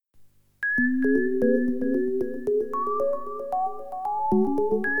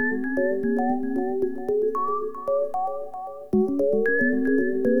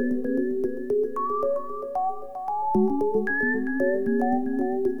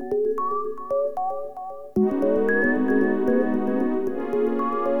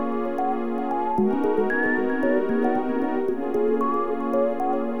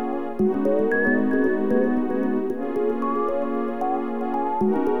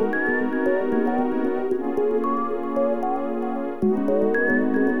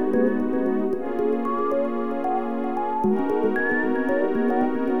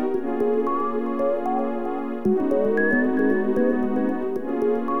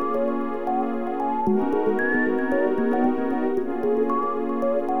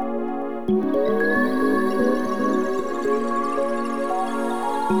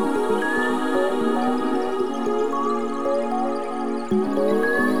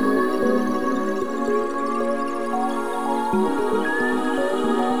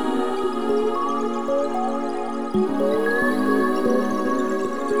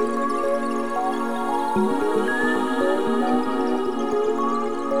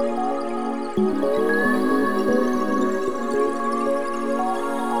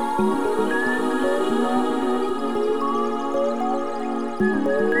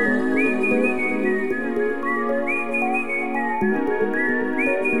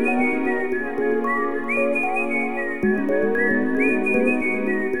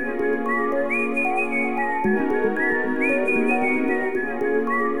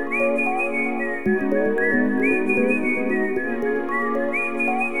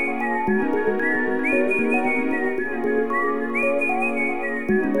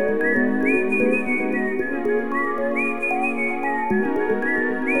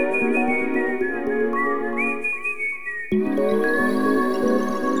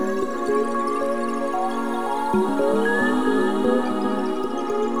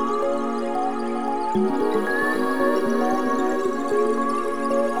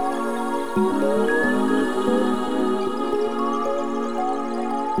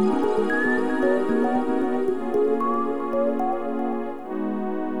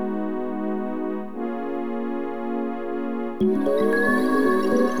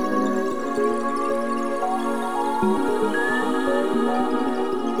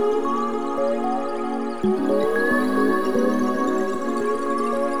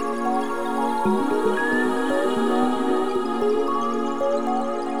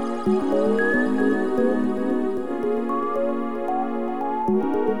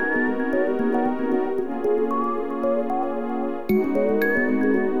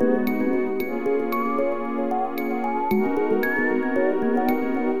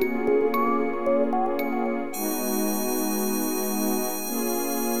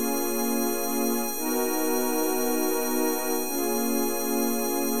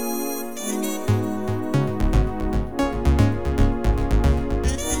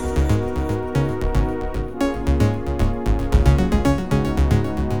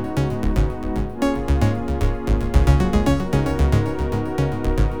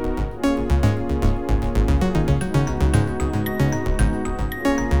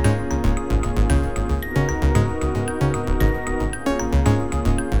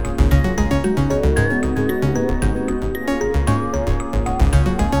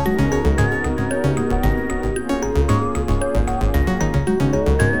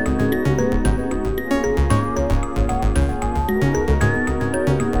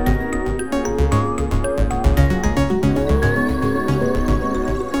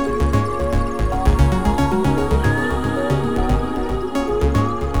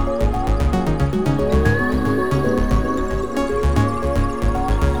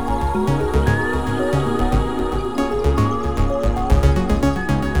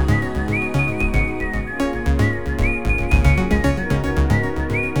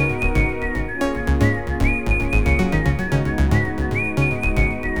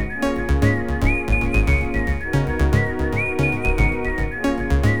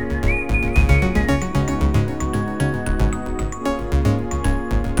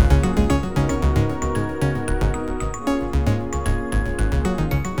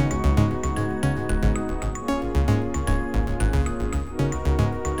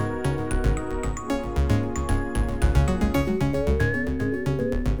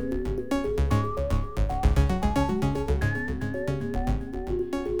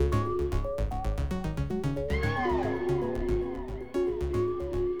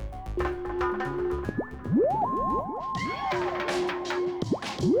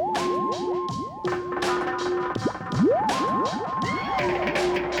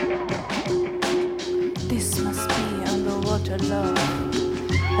underwater love.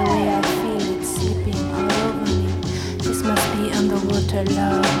 The way I feel it sleeping all over me. This must be underwater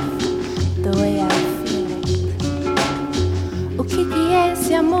love. The way I feel it. O que é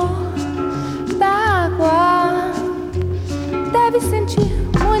esse amor da água? Deve sentir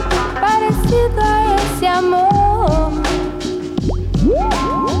muito parecido a esse amor.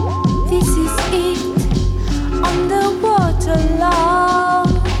 This is it, underwater love.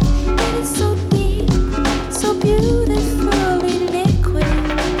 It is so deep, so beautifully liquid.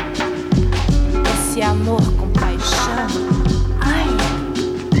 Esse amor com paixão. Ai.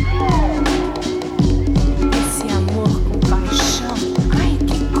 Esse amor com paixão. Ai,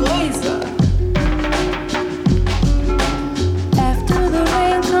 que coisa. After the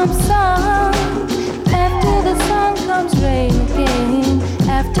rain comes sun. After the sun comes rain again.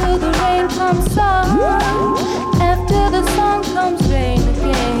 After the rain comes sun. After the sun comes rain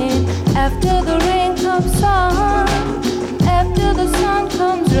again. After the rain comes sun. After the sun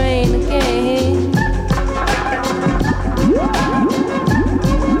comes rain again.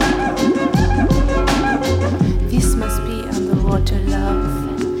 This must be underwater love.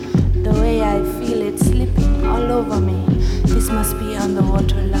 The way I feel it slipping all over me. This must be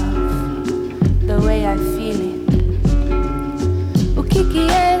underwater love. The way I feel it. O que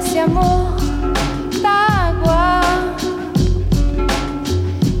é esse amor da água?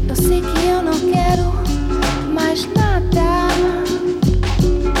 Eu sei que eu não quero mais nada.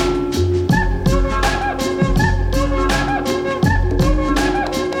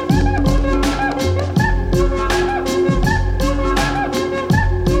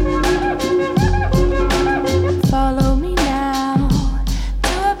 Follow me now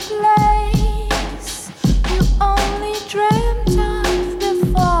to a place you only dreamt of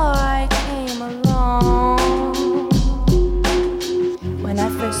before I came along. When I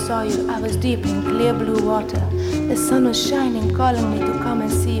first saw you, I was deep in clear blue water. The sun was shining, calling me to come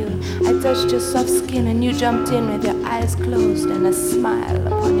and see you. I touched your soft skin and you jumped in with your eyes closed and a smile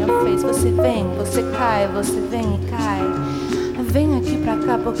upon your face. Você vem, você cai, você vem e cai. Vem aqui pra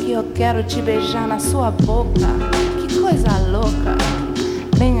cá porque eu quero te beijar na sua boca. Que coisa louca.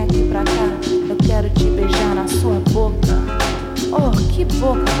 Vem aqui pra cá, eu quero te beijar na sua boca. Oh, que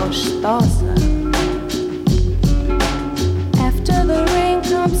boca gostosa. After the rain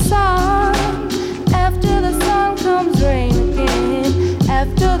comes sun. After the sun comes rain again.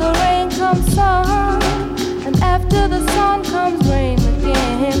 After the rain comes sun. And after the sun comes rain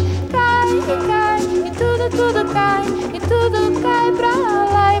again. Cai, cai, e tudo cai. E tudo cai pra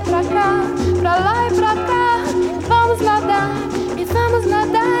lá e pra cá. Pra lá e pra cá. Vamos nadar, e vamos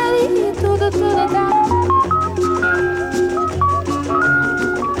nadar. E tudo dá.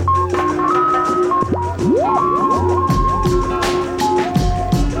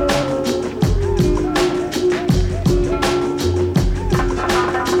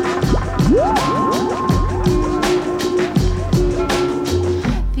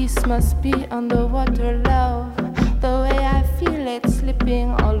 This must be underwater love. The way I feel it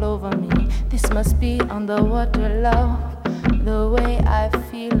slipping all over me. This must be underwater love. The way I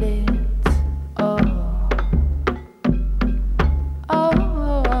feel it. Oh. Oh.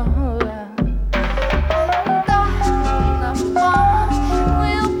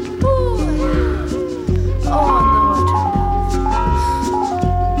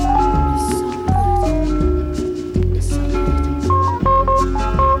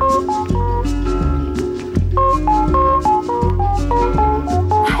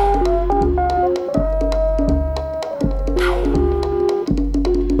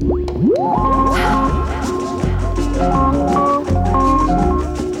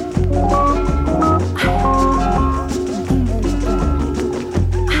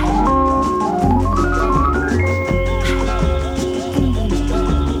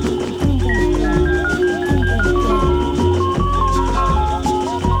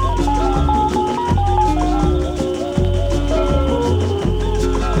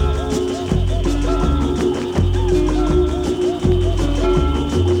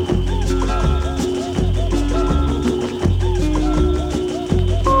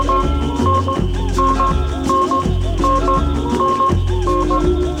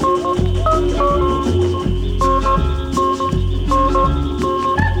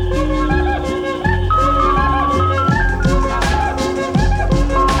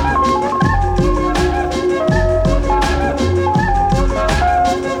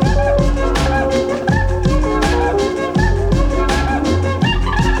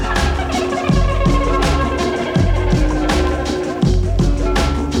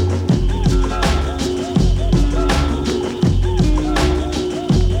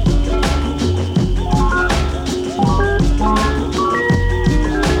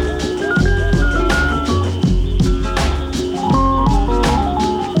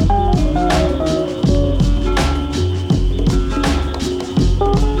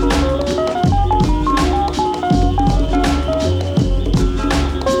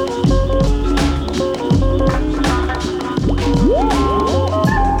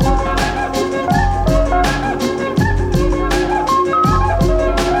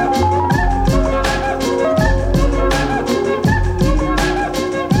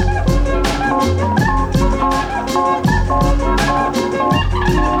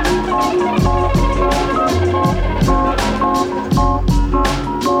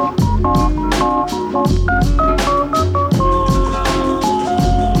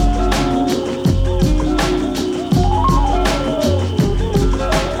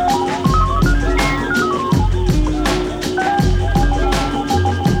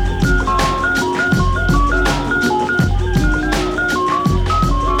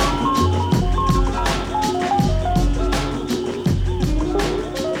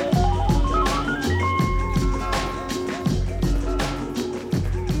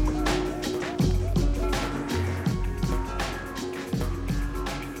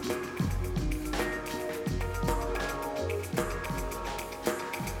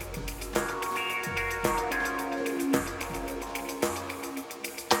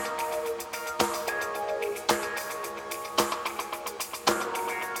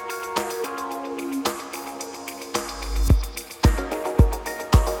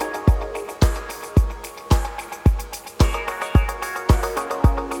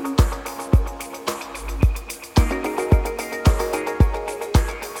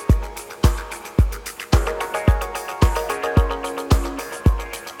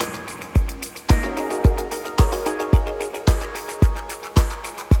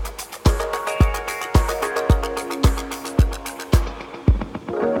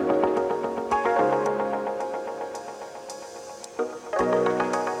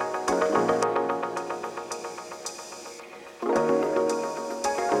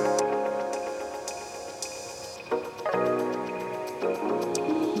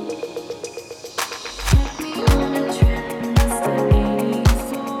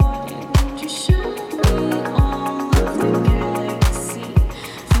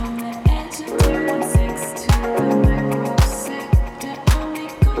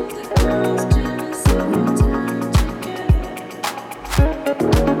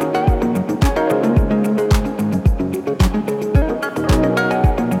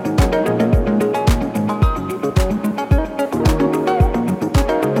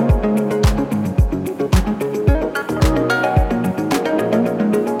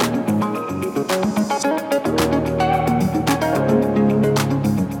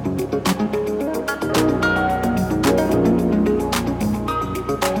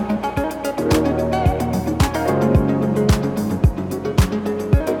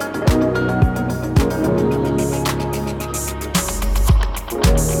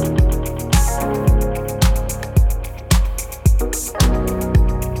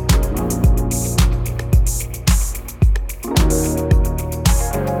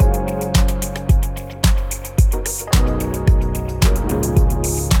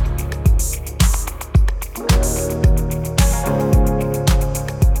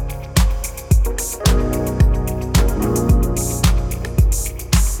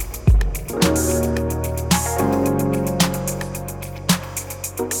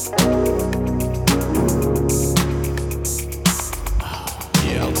 Yeah,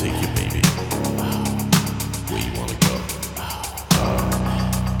 I'll take you, baby. Where you wanna go?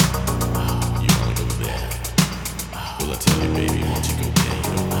 You wanna go there? Well, I tell you, baby, once you go there, you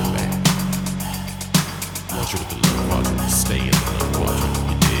don't come back. Once you're with the love quadrant, you stay in the love quadrant.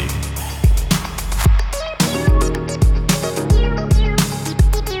 You dig?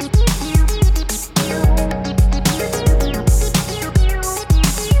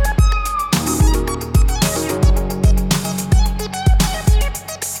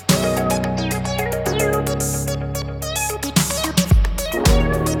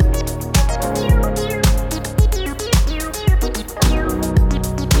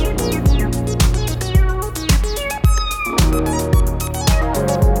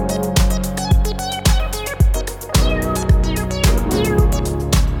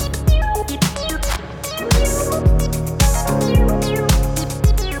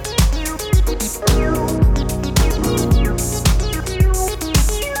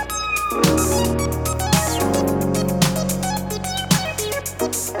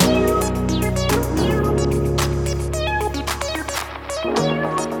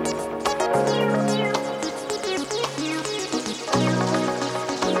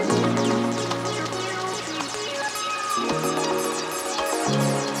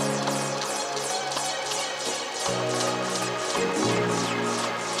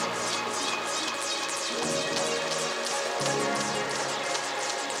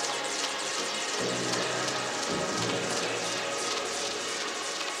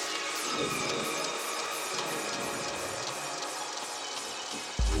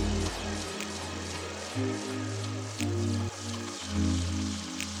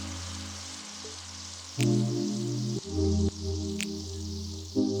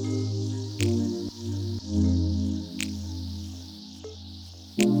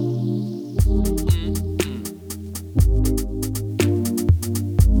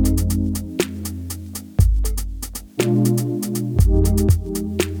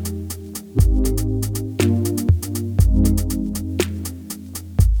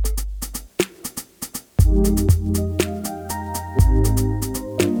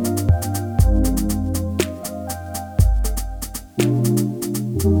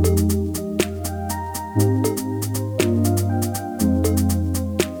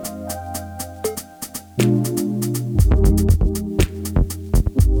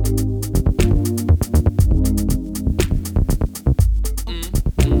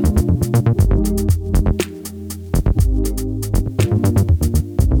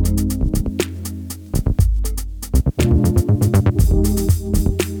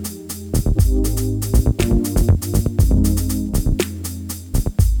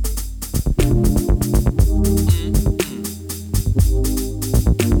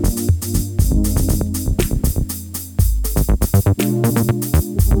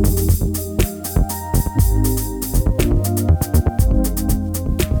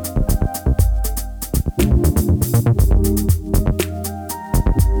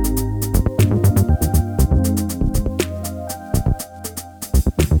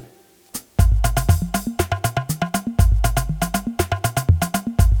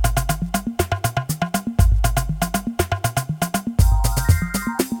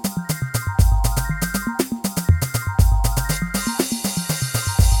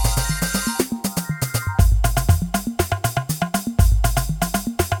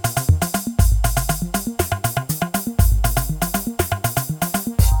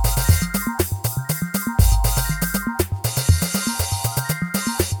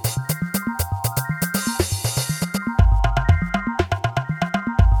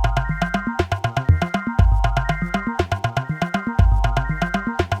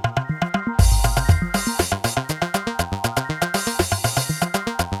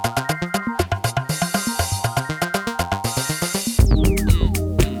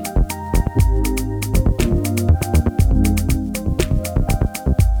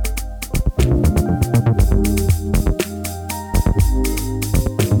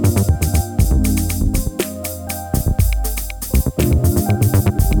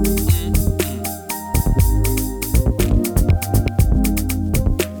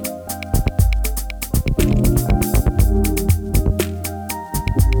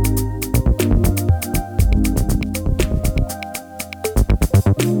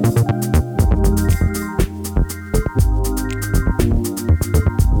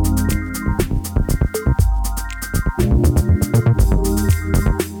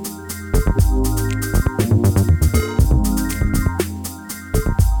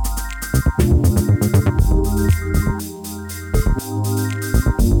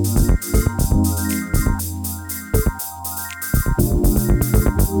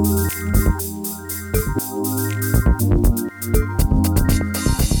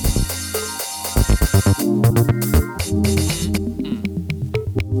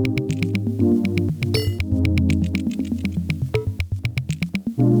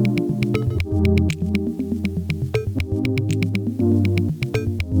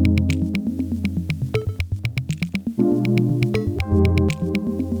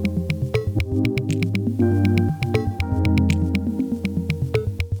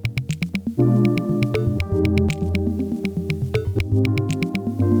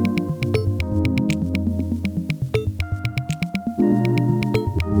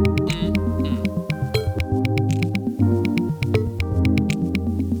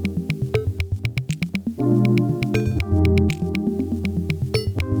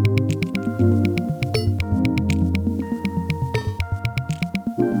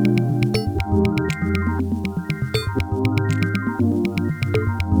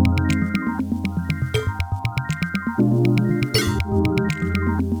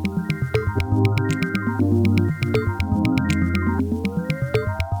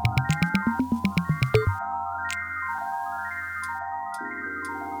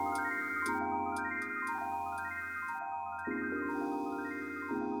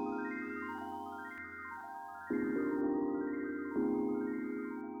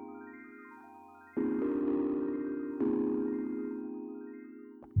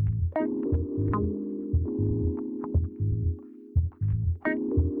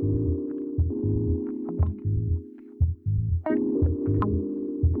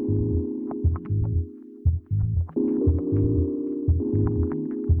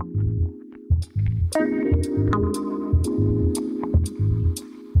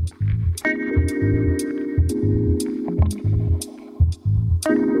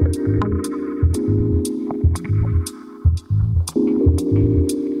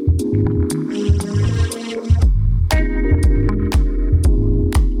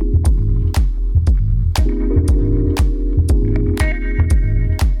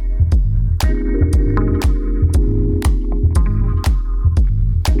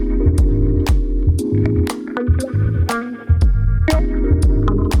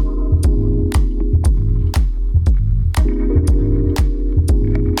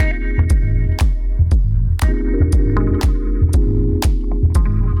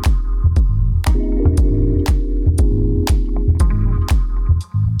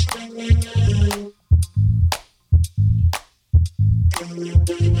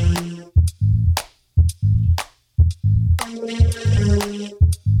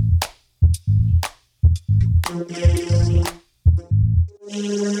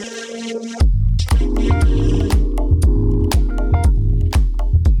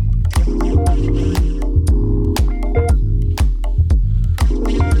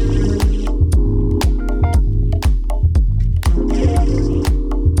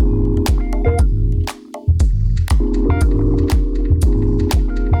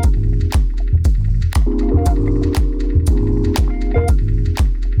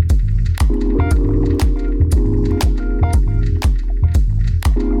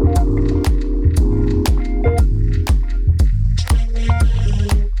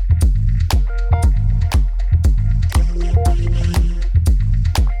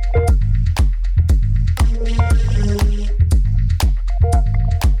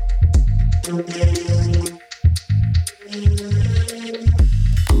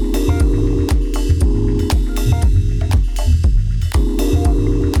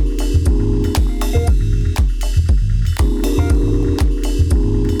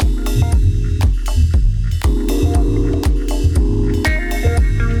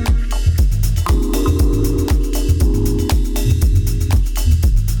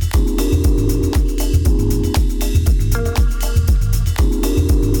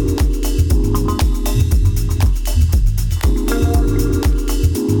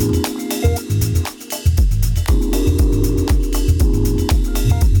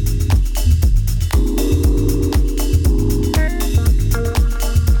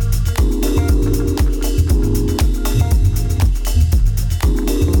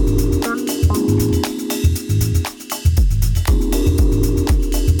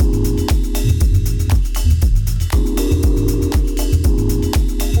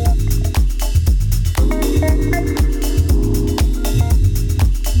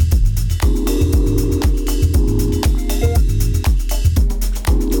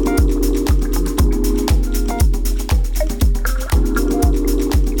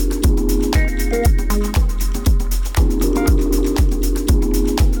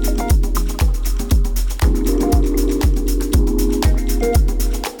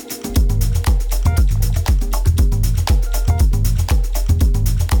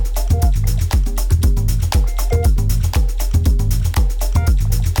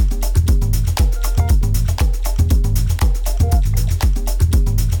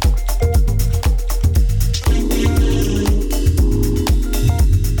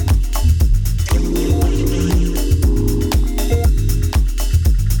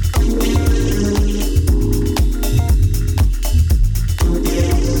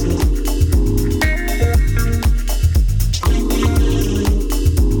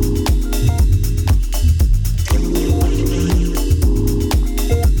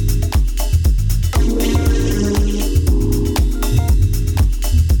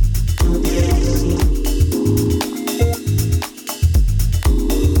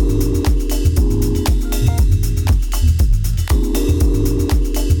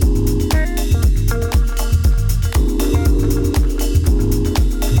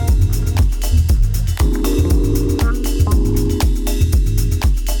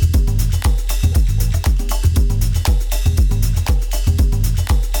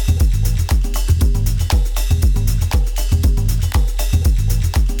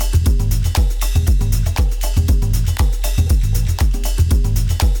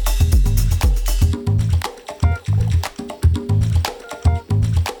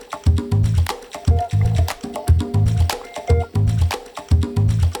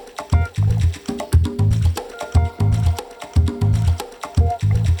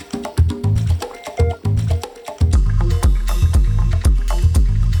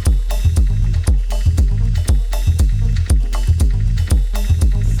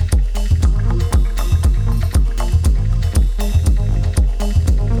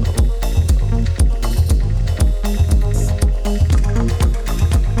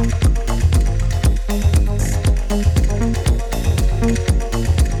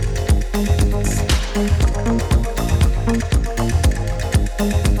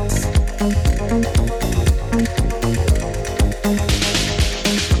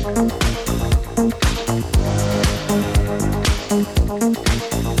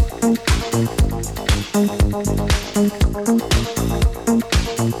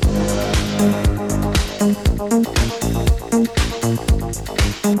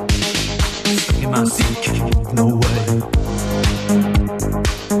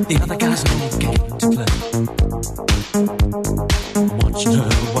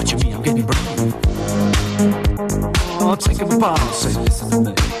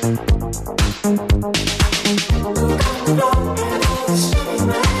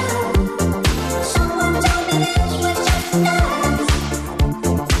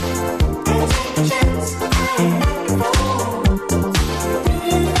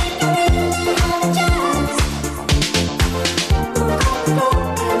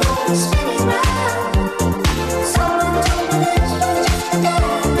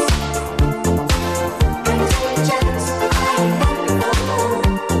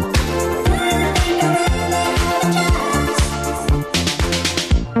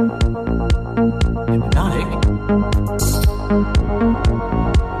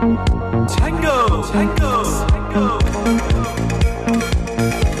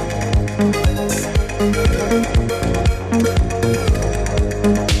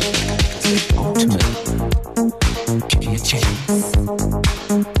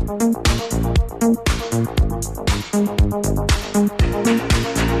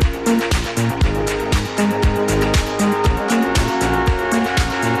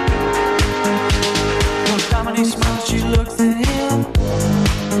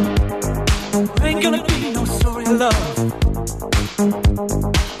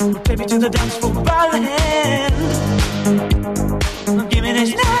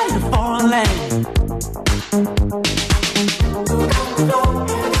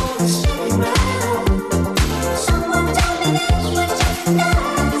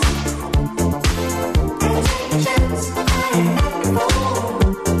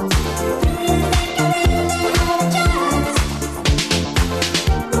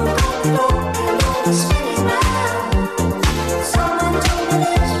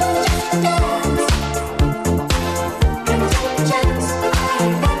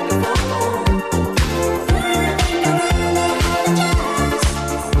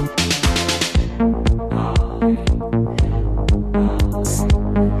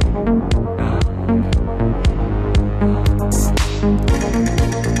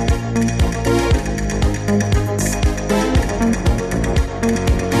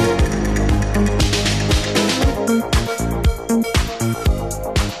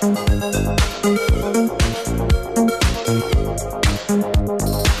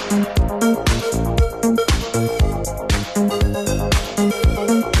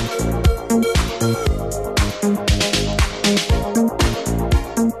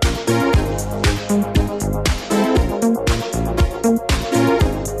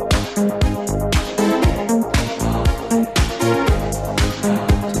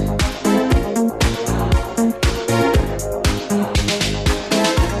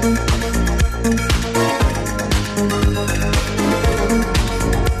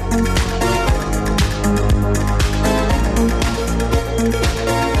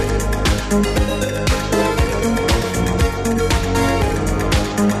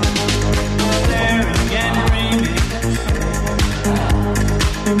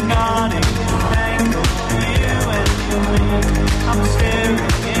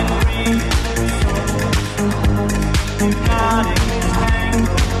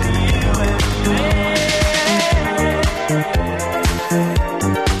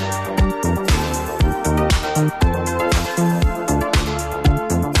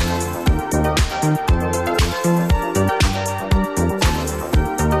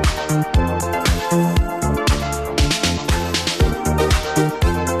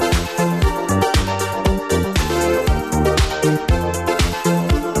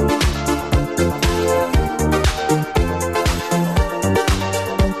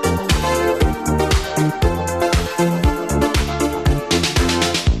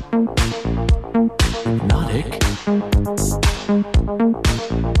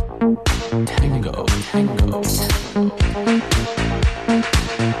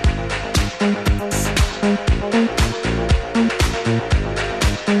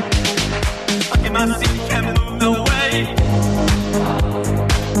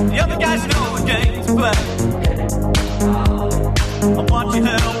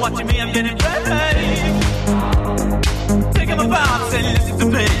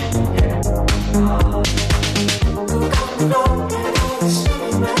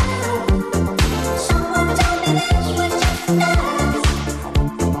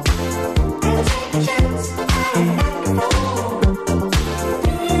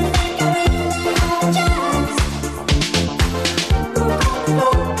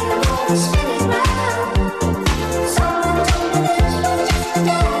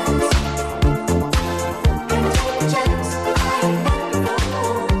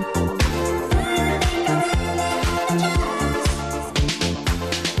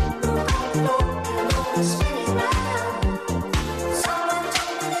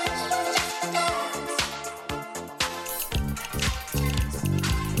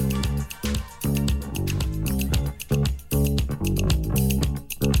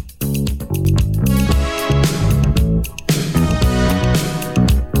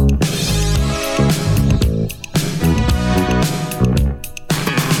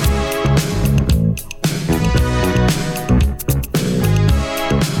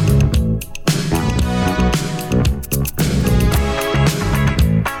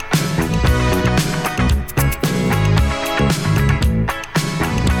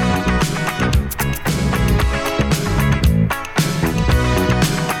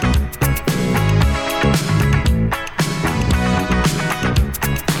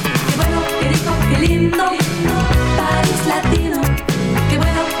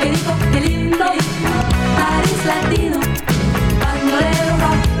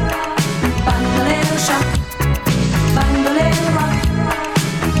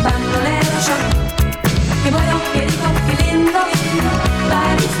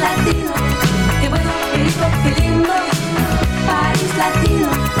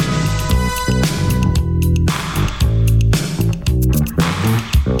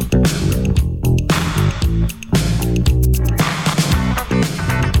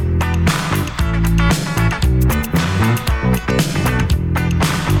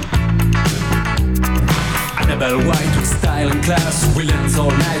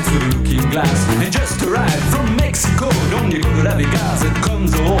 lights with a looking glass. And just arrived from Mexico, don't you go to La Vegas, it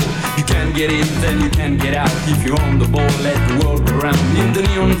comes a hole. You can't get in, then you can't get out. If you're on the ball, let the world go round. In the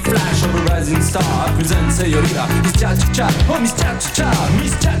neon flash of a rising star, I present Señorita, Miss Cha-Cha-Cha, oh Miss Cha-Cha-Cha,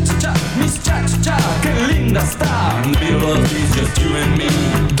 Miss Cha-Cha-Cha, Miss Cha-Cha-Cha, que linda star. In the middle of this, just you and me.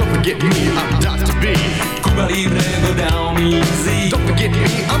 Don't forget me, I'm Dr. B. Cuba Libre, go down easy. Don't forget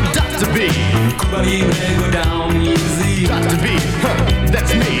me, I'm Dr. B. Cuba Libre, go down easy. Dr. B, huh,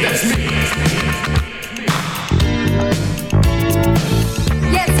 that's me, that's me.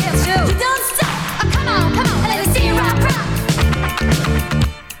 Yes, yes, you don't stop. Oh, come on, let me see you rock, rock.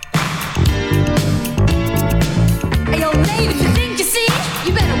 Hey, yo, lady, if you think you see,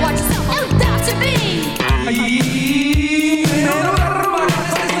 you better watch yourself. Oh, Dr. B.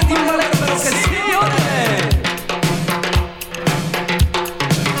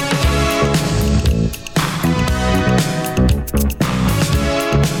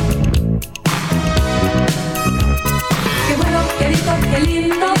 Qué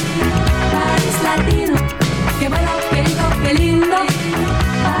lindo, país latino. Qué bueno, qué rico, qué lindo,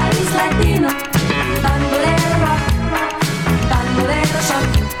 país latino. Bandolero rock, bandolero shock,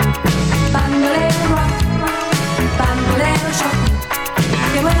 bandolero rock, bandolero shock.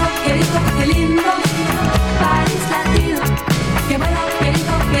 Qué bueno, qué rico, qué lindo, país latino. Qué bueno, qué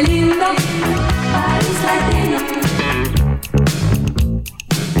rico, qué lindo, país latino.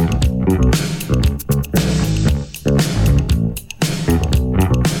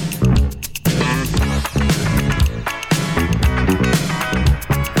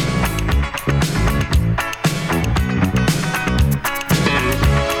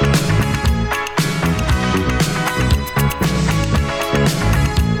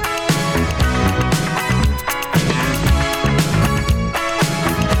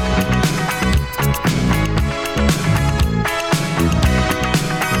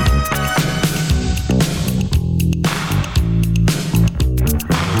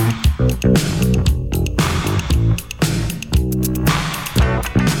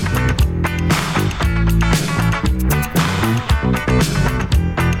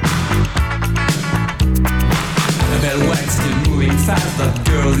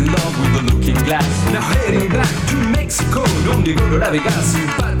 Vegas,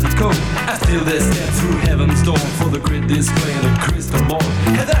 simpatico. I steal their step through heaven's door for the great display and a crystal ball.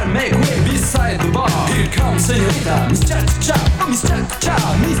 And there make way beside the bar. Here comes Señorita, Miss Cha-Cha-Cha, oh Miss Cha-Cha-Cha,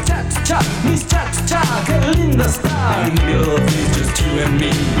 Miss Cha-Cha-Cha, Miss Cha-Cha-Cha, que linda star. In the middle of this, just you and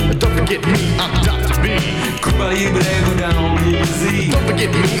me. Don't forget me, I'm Dr. B. Cuba Libre, go down easy. Don't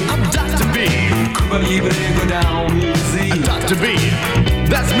forget me, I'm Dr. B. Cuba Libre, go down easy. Dr. B,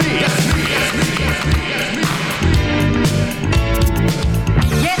 that's me, that's me, that's me, that's me, that's me.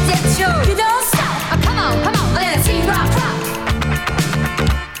 Yes, yes, sure. You don't stop. Oh, come on, let us see you rock, rock.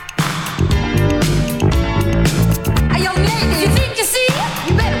 Hey, young lady, you think you see?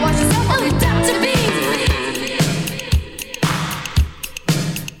 You better watch yourself. Oh, Dr. B.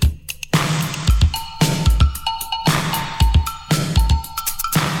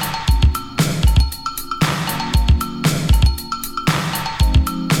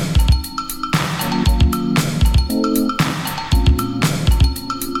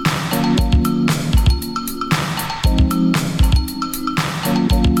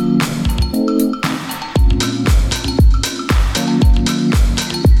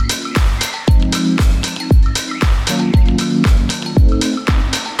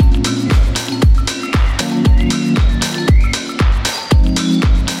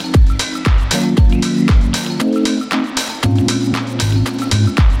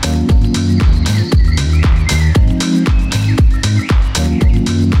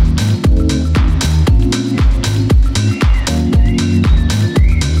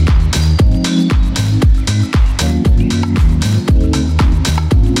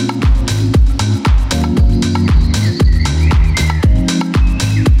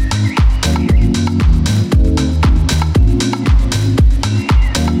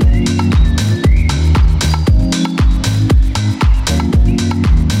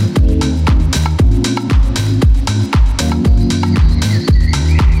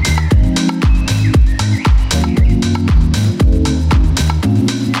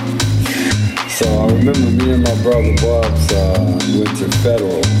 brother Bubs went to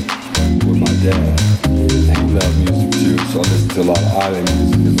Federal with my dad. And he loved music too, so I listened to a lot of island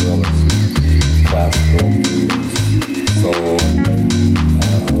music as well as classical music, soul,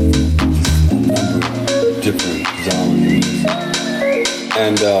 different genres of music.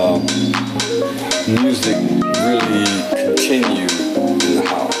 And music really continued in the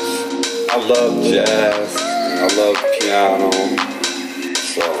house. I love jazz, I love piano,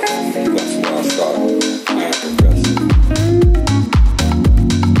 so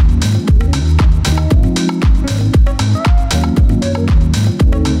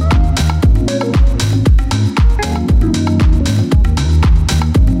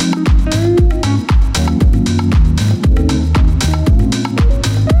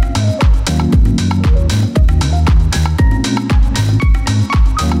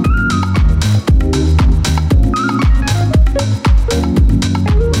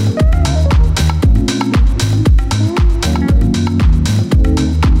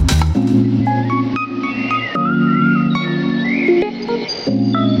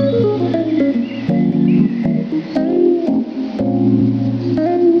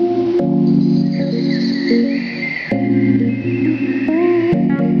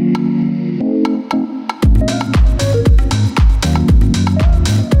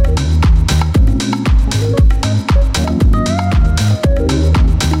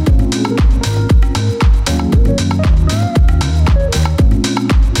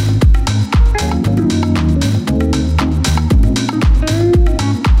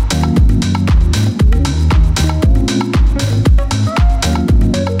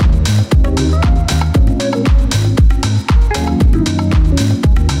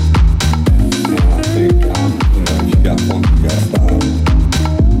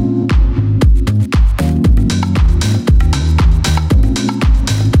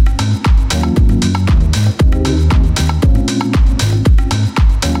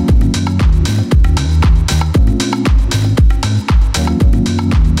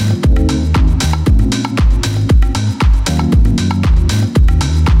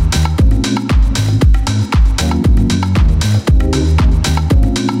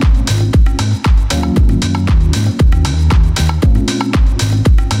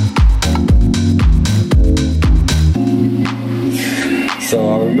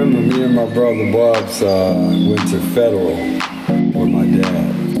remember me and my brother Bubs went to Federal with my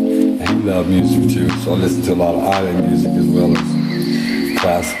dad. And he loved music too, so I listened to a lot of island music as well as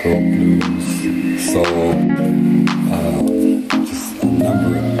classical, blues, soul, just a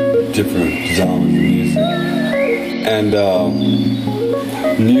number of different genres of music. And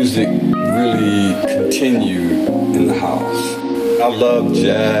music really continued in the house. I love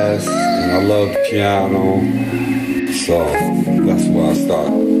jazz and I love piano, so that's why I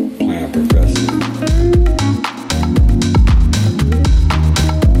started playing professionally.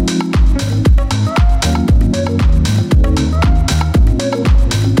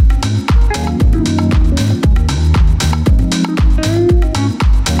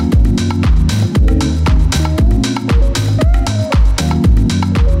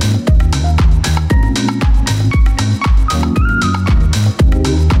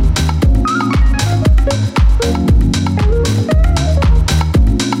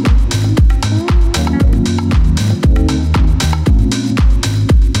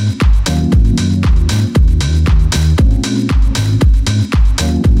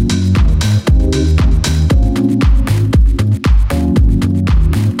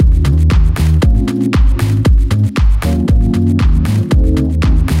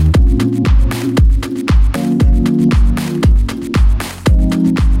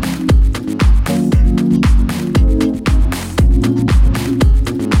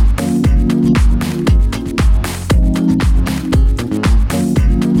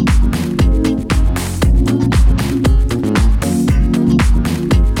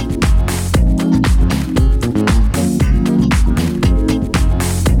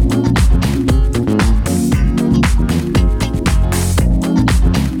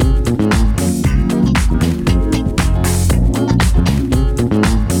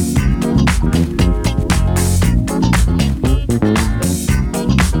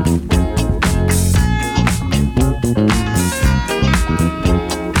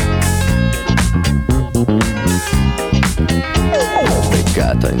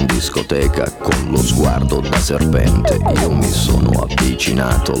 Con lo sguardo da serpente io mi sono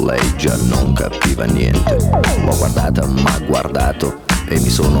avvicinato, lei già non capiva niente. L'ho guardata, m'ha guardato e mi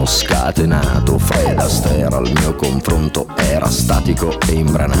sono scatenato. Fred Astaire al mio confronto era statico e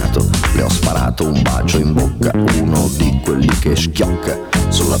imbranato. Le ho sparato un bacio in bocca, uno di quelli che schiocca.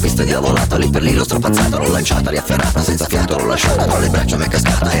 Sulla pista di lavorata, lì per lì l'ho strapazzata, l'ho lanciata, riafferrata, senza fiato l'ho lasciata. Tra le braccia m'è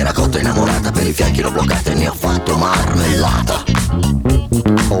cascata, era cotta innamorata, per i fianchi l'ho bloccata e ne ho fatto marmellata.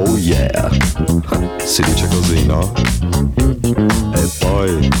 Oh yeah, si dice così, no? E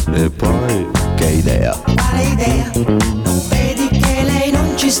poi, che idea? Quale idea? Non vedi che lei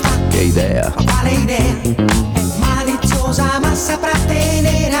non ci sta? Che idea? Quale idea? È maliziosa ma saprà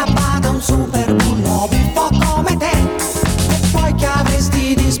tenere a bada un super bullo buffo come te. E poi che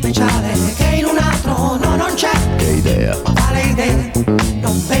avresti di speciale che in un altro no, non c'è? Che idea? Quale idea?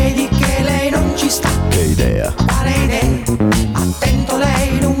 Non vedi che lei non ci sta? Che idea? Quale idea? Attento,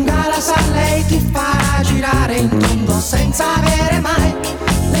 lei lunga la sa, lei ti farà girare in tondo senza avere mai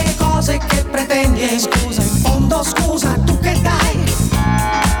le cose che pretendi. E scusa, in fondo scusa, tu che dai?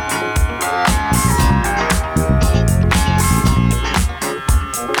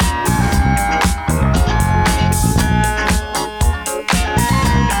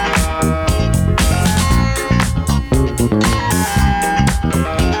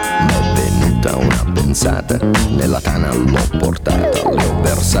 Nella tana l'ho portata, le ho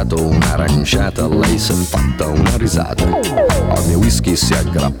versato un'aranciata, lei s'è fatta una risata. Al mio whisky si è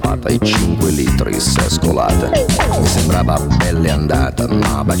aggrappata e 5 litri si è scolata. Mi sembrava belle andata,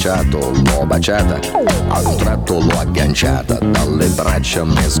 m'ha baciato, l'ho baciata. Ad un tratto l'ho agganciata, dalle braccia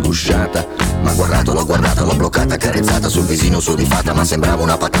m'è sgusciata. M'ha guardato, l'ho guardata, l'ho bloccata, carezzata sul visino sudifata. Ma sembrava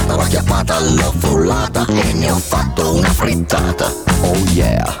una patata, l'ho acchiappata, l'ho frullata e ne ho fatto una frittata. Oh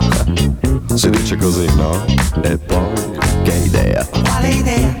yeah, si dice così, no? E poi, che idea? Quale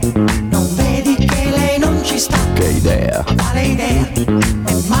idea? Non vedi che lei non ci sta? Che idea? Quale idea?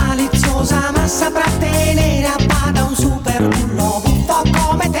 È maliziosa ma saprà tenere a bada un super bullo buffo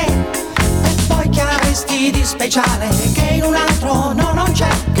come te. E poi che avresti di speciale che in un altro no, non c'è?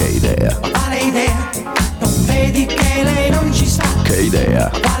 Che idea? Quale idea? Non vedi che lei non ci sta? Che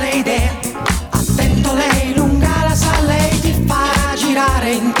idea? Quale idea? Attento, lei lunga la sa, lei ti farà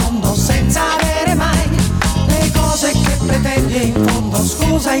girare in tondo senza avere mai le cose che pretendi. In fondo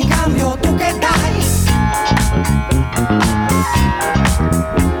scusa, in cambio tu che dai?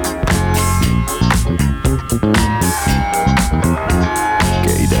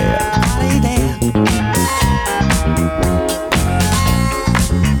 Che idea? Quale idea?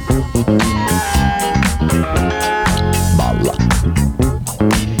 Balla.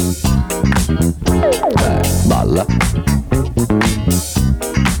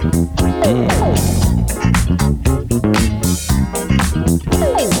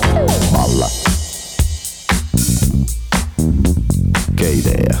 Balla. Che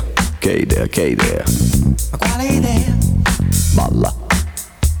idea, che idea, che idea. Ma quale idea? Balla.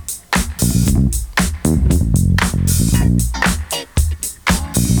 Hey.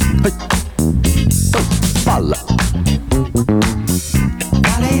 Oh, balla.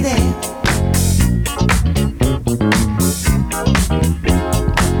 Quale idea?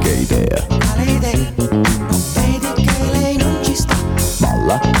 Che idea. Quale idea? Non vedi che lei non ci sta?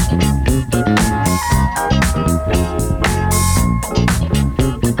 Balla.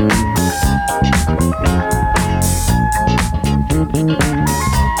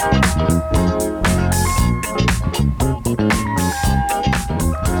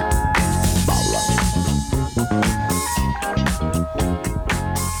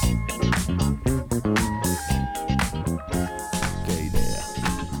 Che idea.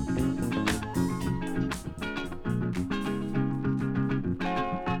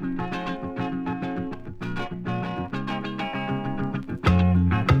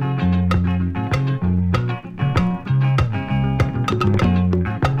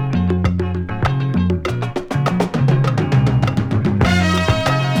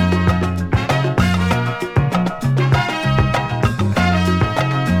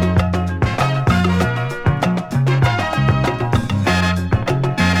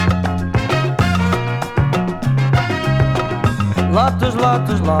 Lotus,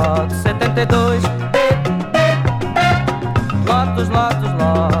 Lotus, Lotus 72. Lotus, Lotus,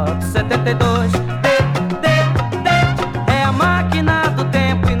 Lotus 72. É a máquina do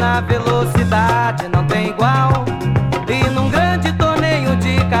tempo e na velocidade não tem igual. E num grande torneio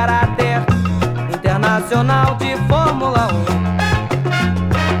de caráter internacional de Fórmula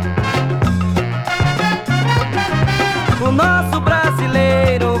 1, o nosso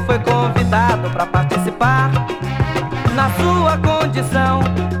brasileiro foi convidado para participar. Na sua condição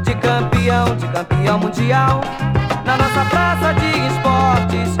de campeão mundial, na nossa praça de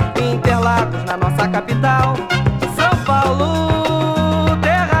esportes, Interlagos, na nossa capital, São Paulo,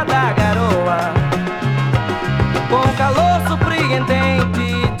 terra da garoa, com calor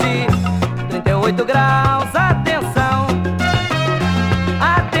surpreendente de 38 graus. Atenção,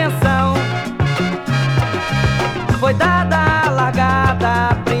 atenção, foi dada a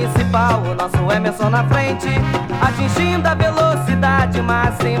largada principal, o nosso Emerson na frente, atingindo a velocidade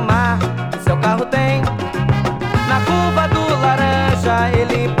máxima que seu carro tem. Na curva do laranja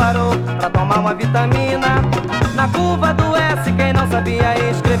ele parou pra tomar uma vitamina. Na curva do S quem não sabia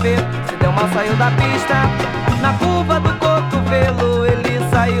escrever se deu mal, saiu da pista. Na curva do cotovelo ele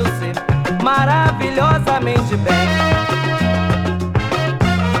saiu-se maravilhosamente bem.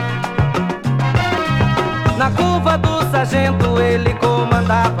 Na curva do sargento ele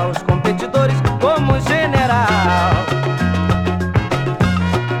comandava os competidores como general.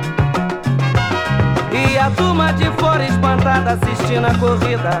 E a turma de fora espantada assistindo a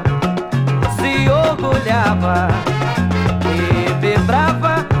corrida se orgulhava e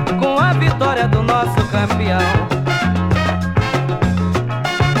vibrava com a vitória do nosso campeão.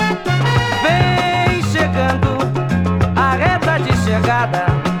 Vem chegando a reta de chegada,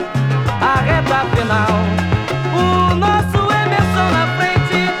 a reta final. O nosso Emerson na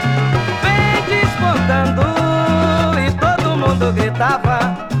frente vem despontando e todo mundo gritava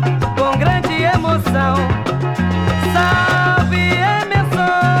com grande emoção: salve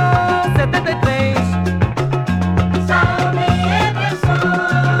Emerson 73! Salve Emerson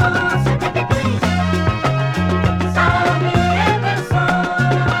 73! Salve Emerson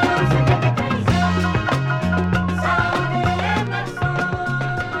 73! Salve Emerson 73!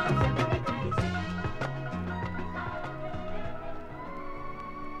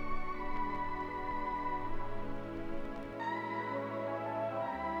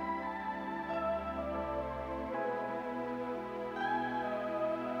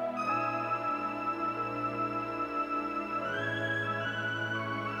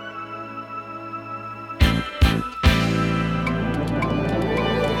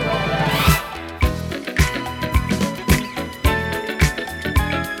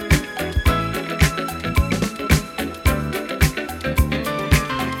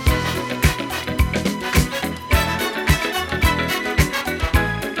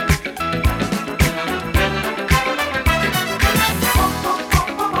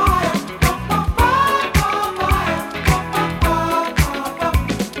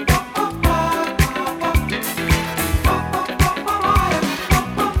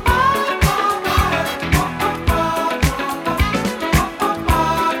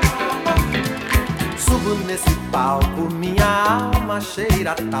 Subo nesse palco, minha alma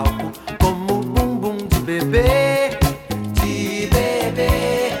cheira talco, como bumbum de bebê, de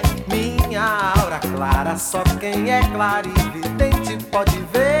bebê. Minha aura clara, só quem é clarividente pode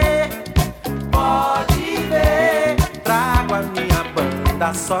ver, pode ver. Trago a minha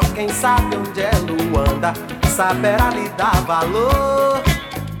banda, só quem sabe onde é Luanda saberá lhe dar valor,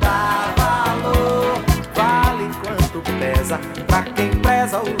 dar valor. Vale quanto pesa pra quem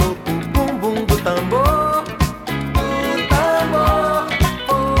preza o louco bumbum do tambor, do tambor.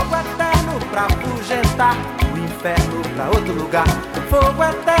 Fogo eterno pra afugentar o inferno pra outro lugar, fogo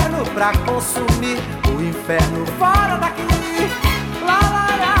eterno pra consumir o inferno fora daqui. Lá, lá,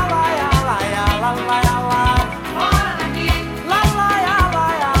 lá, lá, lá, lá, lá, lá, lá. Fora daqui. Lá, lá, lá, lá,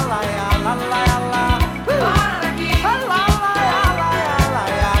 lá, lá, lá, lá. Fora daqui. Lá, lá, lá, lá, lá,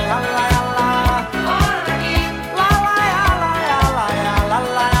 lá, lá, lá. Fora daqui. Lá, lá, lá, lá, lá,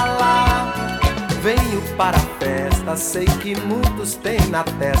 lá, lá. Venho para a festa, sei que muitos têm na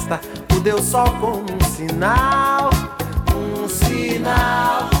testa o Deus Sol como um sinal, um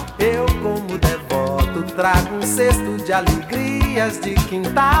sinal. Eu como devoto trago um cesto de alegrias de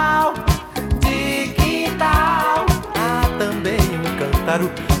quintal, de quintal. Há também um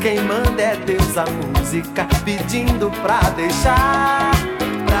cântaro, quem manda é Deus a música, pedindo pra deixar,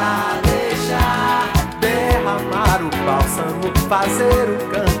 derramar o bálsamo, fazer o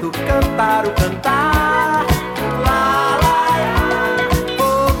canto, cantar o cantar. Lá, lá, lá.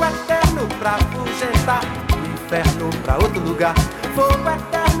 Fogo eterno pra afugentar o inferno pra outro lugar, fogo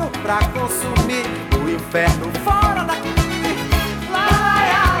eterno pra consumir o inferno fora daqui.